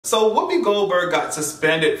So Whoopi Goldberg got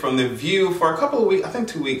suspended from The View for a couple of weeks, I think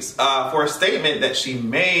 2 weeks, for a statement that she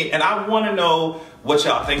made, and I want to know what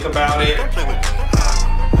y'all think about it. Don't play with me.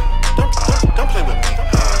 Don't play with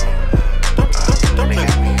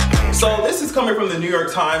me. So this is coming from the New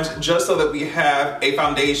York Times, just so that we have a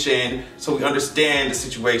foundation so we understand the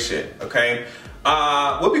situation, okay?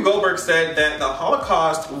 Whoopi Goldberg said that the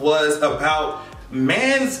Holocaust was about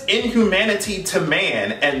man's inhumanity to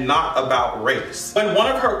man and not about race. When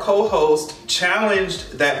one of her co-hosts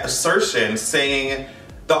challenged that assertion, saying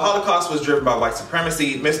the Holocaust was driven by white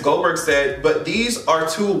supremacy, Ms. Goldberg said, but these are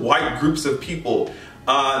two white groups of people.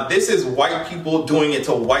 This is white people doing it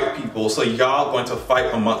to white people, so y'all going to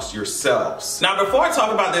fight amongst yourselves. Now, before I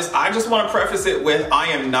talk about this, I just want to preface it with, I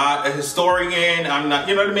am not a historian, I'm not,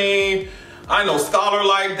 you know what I mean? I'm no scholar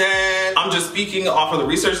like that. I'm just speaking off of the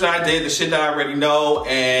research that I did, the shit that I already know,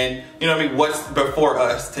 and you know what I mean, what's before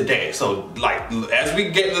us today. So like, as we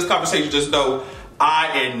get in this conversation, just know I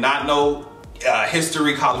am not no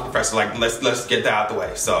history college professor. Like, let's get that out the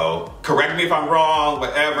way. So correct me if I'm wrong,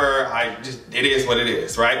 whatever. It is what it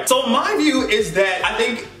is, right? So my view is that I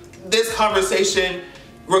think this conversation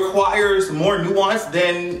requires more nuance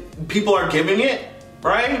than people are giving it,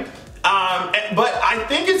 right? But I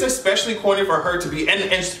think it's especially corny for her to be, and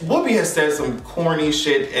Whoopi has said some corny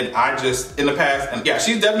shit, and in the past, and yeah,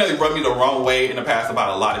 she's definitely rubbed me the wrong way in the past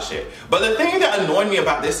about a lot of shit. But the thing that annoyed me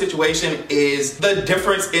about this situation is the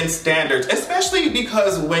difference in standards, especially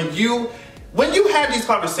because when you have these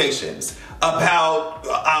conversations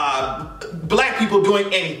about black people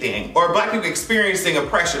doing anything, or black people experiencing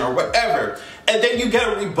oppression or whatever, and then you get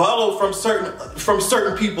a rebuttal from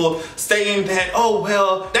certain people saying that, oh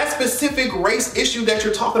well, that specific race issue that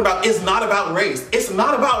you're talking about is not about race. It's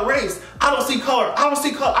not about race. I don't see color. I don't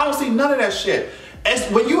see color. I don't see none of that shit. And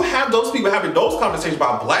when you have those people having those conversations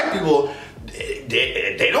about black people,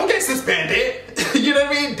 they don't get suspended. You know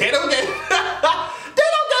what I mean? They don't get suspended. They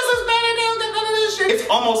don't get none of this shit. It's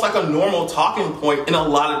almost like a normal talking point in a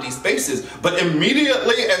lot of these spaces. But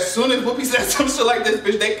immediately, as soon as Whoopi said some shit like this,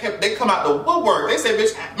 bitch, they come out the woodwork. They say,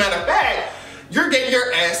 bitch, matter of fact, you're getting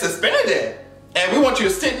your ass suspended. And we want you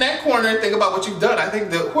to sit in that corner and think about what you've done. I think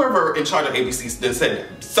that whoever in charge of ABC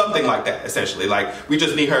said something like that, essentially. Like, we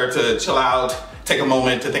just need her to chill out, take a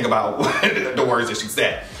moment to think about the words that she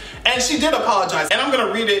said. And she did apologize, and I'm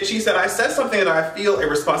gonna read it. She said, I said something that I feel a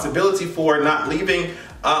responsibility for not leaving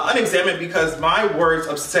unexamined because my words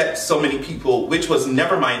upset so many people, which was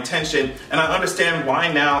never my intention, and I understand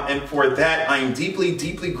why now, and for that I am deeply,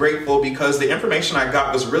 deeply grateful because the information I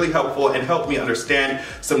got was really helpful and helped me understand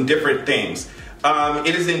some different things.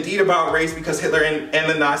 It is indeed about race because Hitler and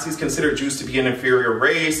the Nazis considered Jews to be an inferior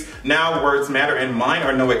race. Now words matter and mine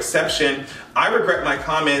are no exception. I regret my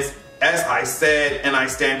comments, as I said, and I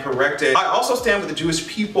stand corrected. I also stand with the Jewish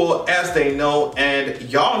people as they know, and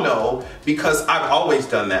y'all know, because I've always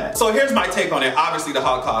done that. So here's my take on it. Obviously the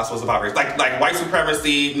Holocaust was about race. Like white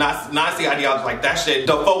supremacy, Nazi ideology, like that shit,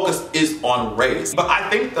 the focus is on race. But I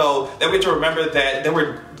think though, that we have to remember that there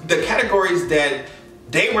were the categories that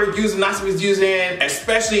they were using, Nazi was using,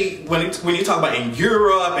 especially when you talk about in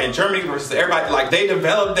Europe and Germany versus everybody, like they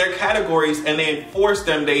developed their categories and they enforced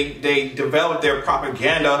them, they developed their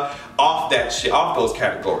propaganda off that shit, off those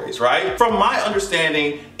categories, right? From my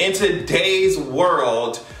understanding, in today's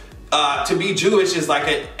world, to be Jewish is like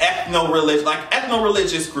an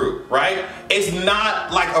ethno-religious group, right? It's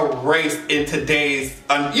not like a race in today's,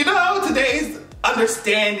 today's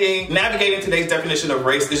understanding, navigating today's definition of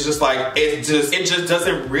race is just like, it just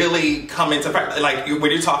doesn't really come into fact, like when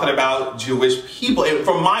you're talking about Jewish people,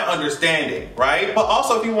 from my understanding, right? But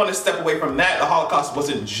also, if you want to step away from that, the Holocaust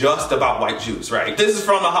wasn't just about white Jews, right? This is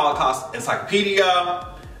from the Holocaust Encyclopedia.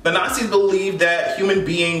 The Nazis believed that human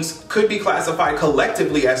beings could be classified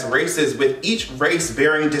collectively as races, with each race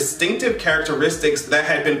bearing distinctive characteristics that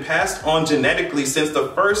had been passed on genetically since the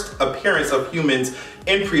first appearance of humans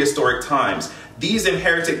in prehistoric times. These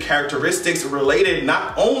inherited characteristics related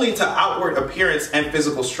not only to outward appearance and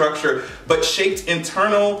physical structure, but shaped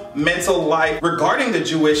internal mental life. Regarding the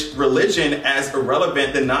Jewish religion as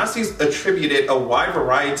irrelevant, the Nazis attributed a wide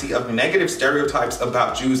variety of negative stereotypes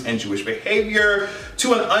about Jews and Jewish behavior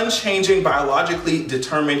to an unchanging biologically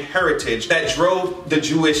determined heritage that drove the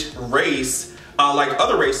Jewish race, like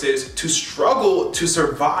other races, to struggle to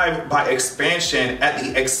survive by expansion at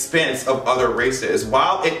the expense of other races.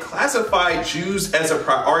 While it classified Jews as a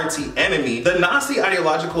priority enemy, the Nazi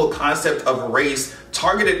ideological concept of race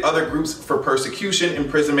targeted other groups for persecution,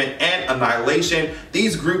 imprisonment, and annihilation.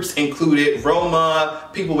 These groups included Roma,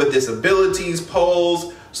 people with disabilities,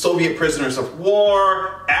 Poles, Soviet prisoners of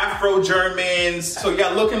war, Afro-Germans. So yeah,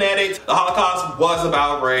 looking at it, the Holocaust was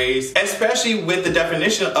about race, especially with the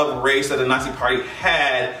definition of race that the Nazi Party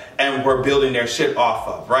had and were building their shit off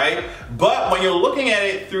of, right? But when you're looking at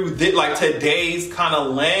it through like today's kind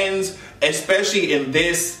of lens, especially in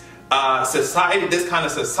this society, this kind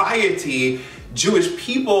of society, Jewish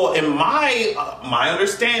people, in my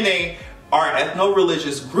understanding, are an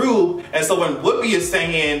ethno-religious group. And so when Whoopi is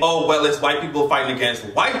saying, oh, well, it's white people fighting against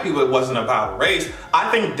white people, it wasn't about race, I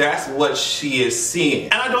think that's what she is seeing.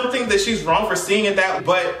 And I don't think that she's wrong for seeing it that way,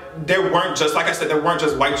 but there weren't just, like I said, there weren't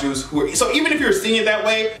just white Jews who were, so even if you're seeing it that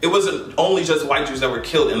way, it wasn't only just white Jews that were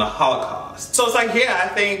killed in the Holocaust. So it's like, yeah, I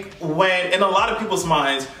think when, in a lot of people's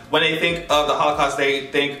minds, when they think of the Holocaust, they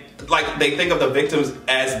think of the victims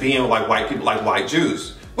as being like white people, like white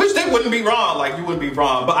Jews. Which they wouldn't be wrong, like you wouldn't be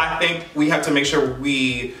wrong, but I think we have to make sure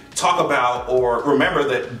we talk about or remember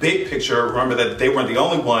the big picture, remember that they weren't the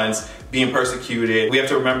only ones being persecuted. We have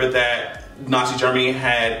to remember that Nazi Germany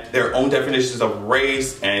had their own definitions of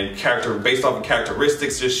race and character based off of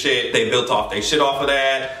characteristics and shit. They built off their shit off of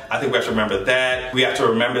that. I think we have to remember that. We have to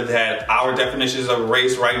remember that our definitions of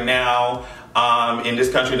race right now in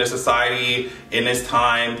this country, in this society, in this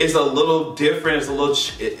time, is a little different. It's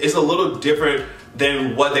a little different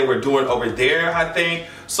than what they were doing over there, I think.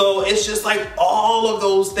 So it's just like all of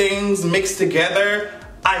those things mixed together,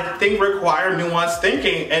 I think require nuanced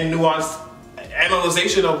thinking and nuanced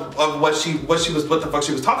analyzation of what the fuck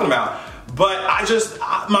she was talking about. But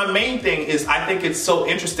my main thing is I think it's so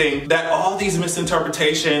interesting that all these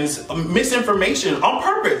misinterpretations, misinformation on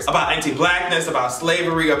purpose about anti-blackness, about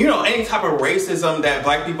slavery, you know, any type of racism that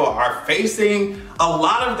black people are facing, a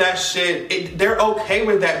lot of that shit, they're okay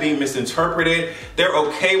with that being misinterpreted. They're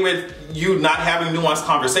okay with you not having nuanced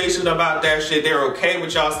conversation about that shit. They're okay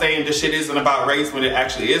with y'all saying this shit isn't about race when it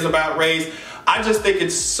actually is about race. I just think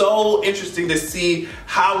it's so interesting to see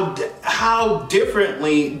how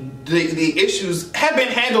differently the issues have been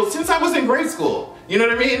handled since I was in grade school. You know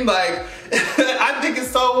what I mean? Like, I think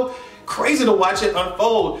it's so crazy to watch it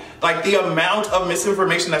unfold. Like the amount of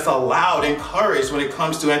misinformation that's allowed, encouraged when it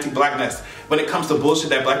comes to anti-blackness, when it comes to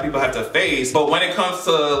bullshit that black people have to face. But when it comes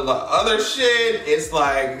to the other shit, it's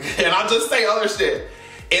like, and I'll just say other shit,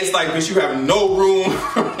 it's like, bitch, you have no room.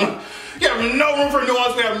 You have no room for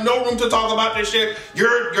nuance. We have no room to talk about this shit.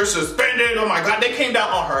 You're suspended. Oh my God, they came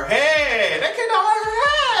down on her head. They came down on her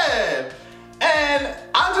head. And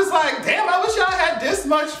I'm just like, damn, I wish y'all had this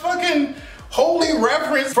much fucking holy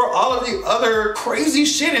reverence for all of the other crazy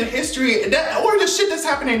shit in history or the shit that's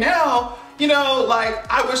happening now. You know, like,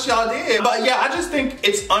 I wish y'all did. But yeah, I just think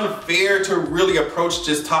it's unfair to really approach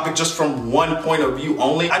this topic just from one point of view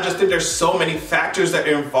only. I just think there's so many factors that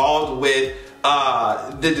are involved with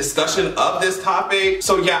the discussion of this topic.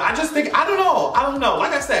 So yeah, I just think, I don't know.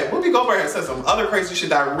 Like I said, Whoopi Goldberg has said some other crazy shit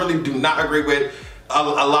that I really do not agree with. A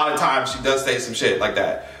lot of times she does say some shit like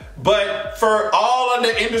that. But for all of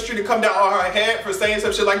the industry to come down on her head for saying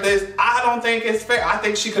some shit like this, I don't think it's fair. I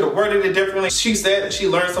think she could have worded it differently. She said that she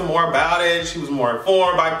learned some more about it. She was more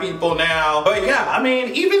informed by people now. But yeah, I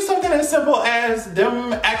mean, even something as simple as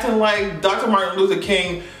them acting like Dr. Martin Luther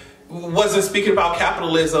King wasn't speaking about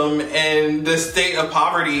capitalism and the state of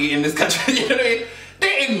poverty in this country. You know what I mean?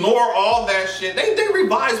 They ignore all that shit. They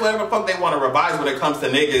revise whatever the fuck they want to revise when it comes to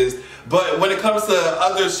niggas. But when it comes to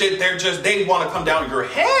other shit, they want to come down your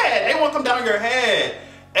head. They want to come down your head.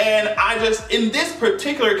 And in this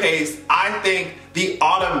particular case, I think the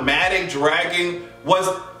automatic dragging was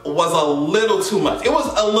a little too much. It was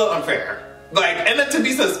a little unfair. Like, and then to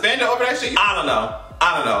be suspended over that shit, I don't know.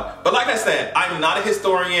 But like I said, I'm not a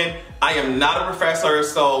historian. I am not a professor,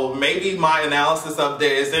 so maybe my analysis of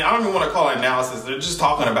this, and I don't even want to call it analysis, they're just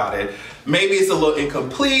talking about it. Maybe it's a little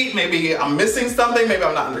incomplete, maybe I'm missing something, maybe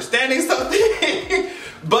I'm not understanding something.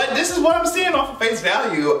 But this is what I'm seeing off of face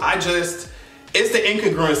value. It's the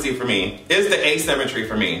incongruency for me. It's the asymmetry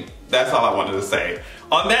for me. That's all I wanted to say.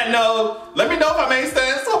 On that note, let me know if I made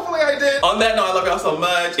sense. Hopefully I did. On that note, I love y'all so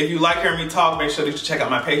much. If you like hearing me talk, make sure that you check out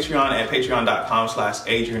my Patreon at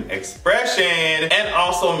patreon.com/AdrianExpression. And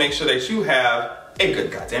also make sure that you have a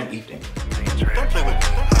good goddamn evening. Don't play with me.